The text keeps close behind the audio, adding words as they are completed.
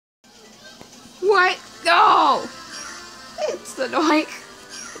What? No! It's annoying.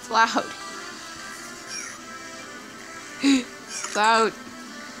 It's loud. It's loud.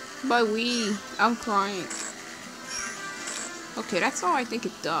 My Wii. I'm crying. Okay, that's all I think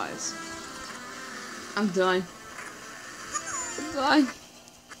it does. I'm done. I'm done.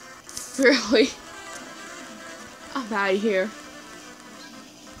 Really? I'm out of here.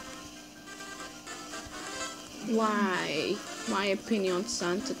 Why? My opinion on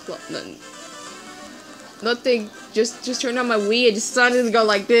Santa Claus. Nothing. Just turned on my Wii and just started to go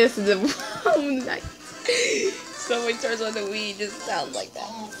like this, and then like, someone turns on the Wii, it just sounds like that.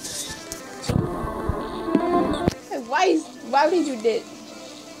 Why would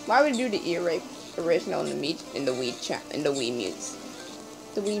you do the ear rape original in the Wii mutes?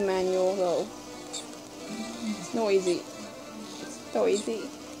 The Wii manual though. It's noisy. It's noisy.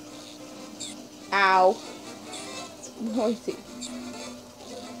 Ow. It's noisy.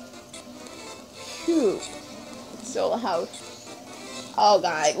 Phew. It's so loud. Oh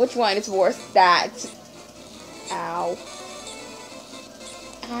god, which one is worse? That. Ow.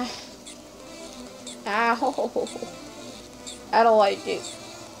 Ah. Ow. I don't like it.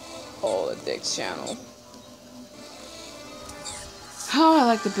 Oh, the Dick's channel. Oh, I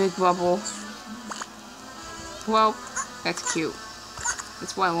like the big bubble. Well, that's cute.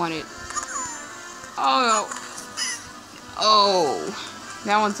 That's what I wanted. Oh no. Oh,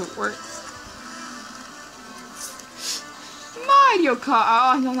 that one's the worst. Mario Kart.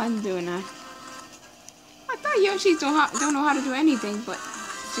 Oh, no, I'm doing that. I thought Yoshi don't know how to do anything, but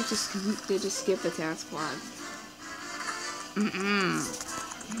they just skip the task bar.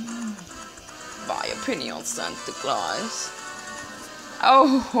 My opinion on Santa Claus.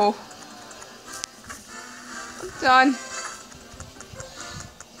 Oh, I'm done.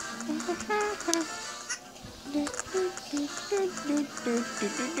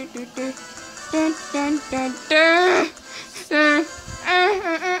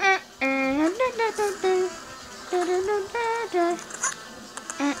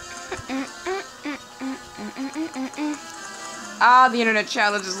 Ah, the internet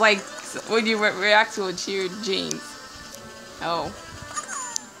challenge is like when you react to a cheered jeans. Oh.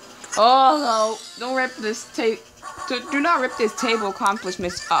 Oh no! Don't rip this do not rip this table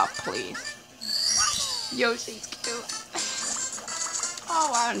accomplishments up, please. Yoshi's cute.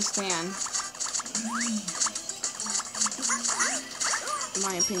 Oh, I understand.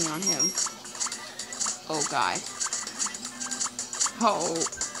 My opinion on him. Oh god. Oh.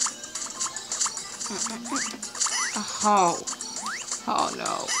 Oh. Oh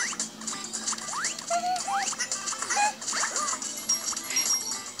no.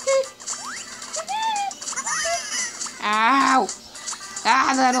 Ow! Ah,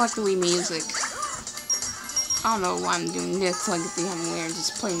 I don't like the Wii music. I don't know why I'm doing this, so I get the hammer and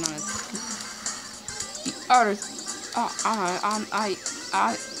just playing on it. The other,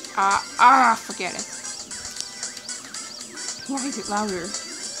 forget it. Why is it louder?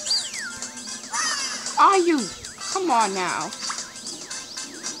 Are you? Come on now.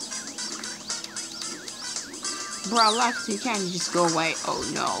 Bro, Lex, you can't just go away. Oh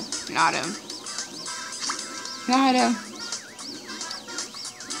no, not him. Not him.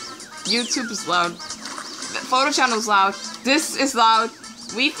 YouTube is loud. Photo channel is loud. This is loud.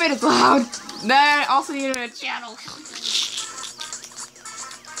 Wii Fit is loud. Then also the internet channel.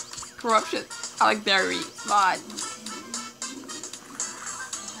 Corruption. I like dairy. God.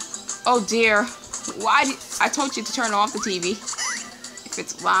 Oh dear. Why? I told you to turn off the TV. If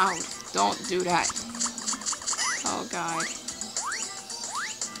it's loud, don't do that. Oh god.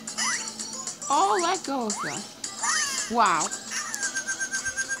 Oh, let go of that. Wow.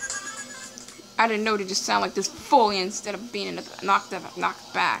 I didn't know to just sound like this fully instead of being knocked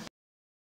back.